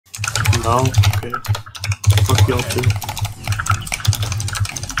No? Okay. Fuck y'all too.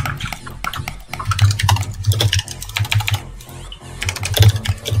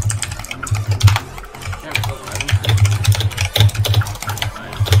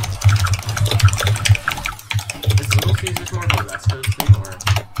 Is Little Caesars more of a West Coast thing, or?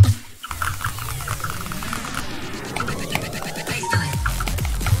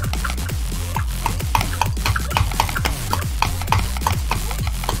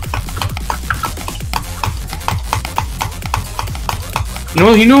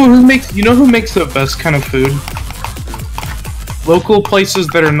 You know who makes the best kind of food? Local places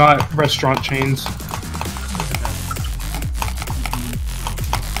that are not restaurant chains.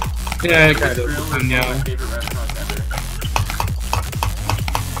 Yeah, kind of. Yeah.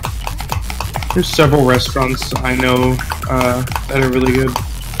 There's several restaurants I know that are really good.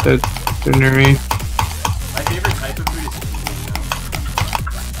 They're near me. My favorite type of food is Indian,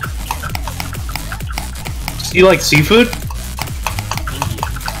 though. You like seafood?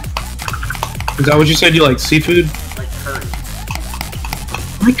 Is that what you said? You like seafood? Like curry.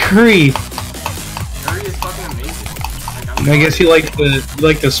 Like curry. Curry is fucking amazing. Like, I guess you like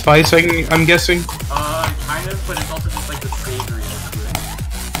the spice. I'm guessing. Kind of, but it's also just like the savory.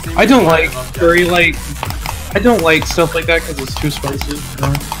 I don't like curry. I don't like stuff like that because it's too spicy.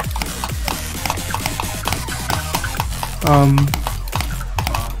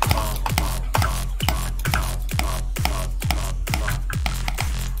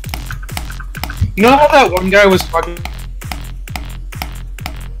 You know how that one guy was talking?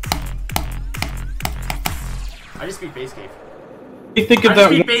 I just beat base cave. I think of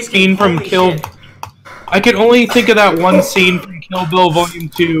that one scene from Kill. I can only think of that one scene from Kill Bill Volume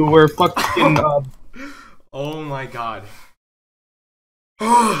 2 where fucking Oh my god.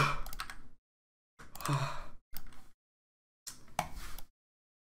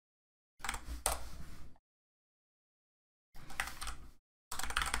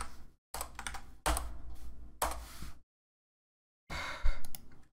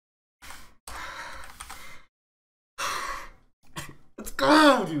 Let's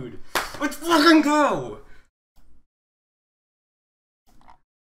go, dude! Let's fucking go!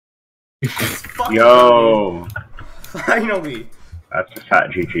 Yo! Finally! That's a fat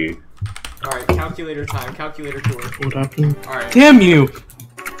GG. Alright, calculator time, calculator tour. What happened? Alright. Damn you!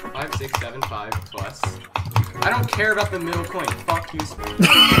 5, 6, 7, 5 plus. I don't care about the middle coin. Fuck you, Spring.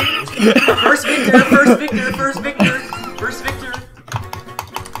 First victor, first victor, first victor, first victor.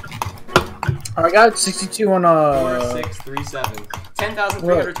 I got 62 on 4, 6, 3, 7.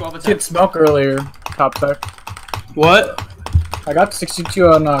 10,312 attempts. Kid Smoke earlier, top sec. What? I got 62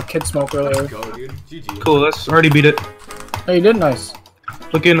 on Kid Smoke earlier. Let's go, dude. GG. Cool. Let's already beat it. Oh, you did nice.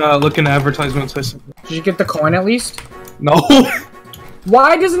 Look in advertisements. Did you get the coin at least? No.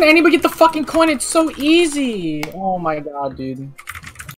 Why doesn't anybody get the fucking coin? It's so easy. Oh my god, dude.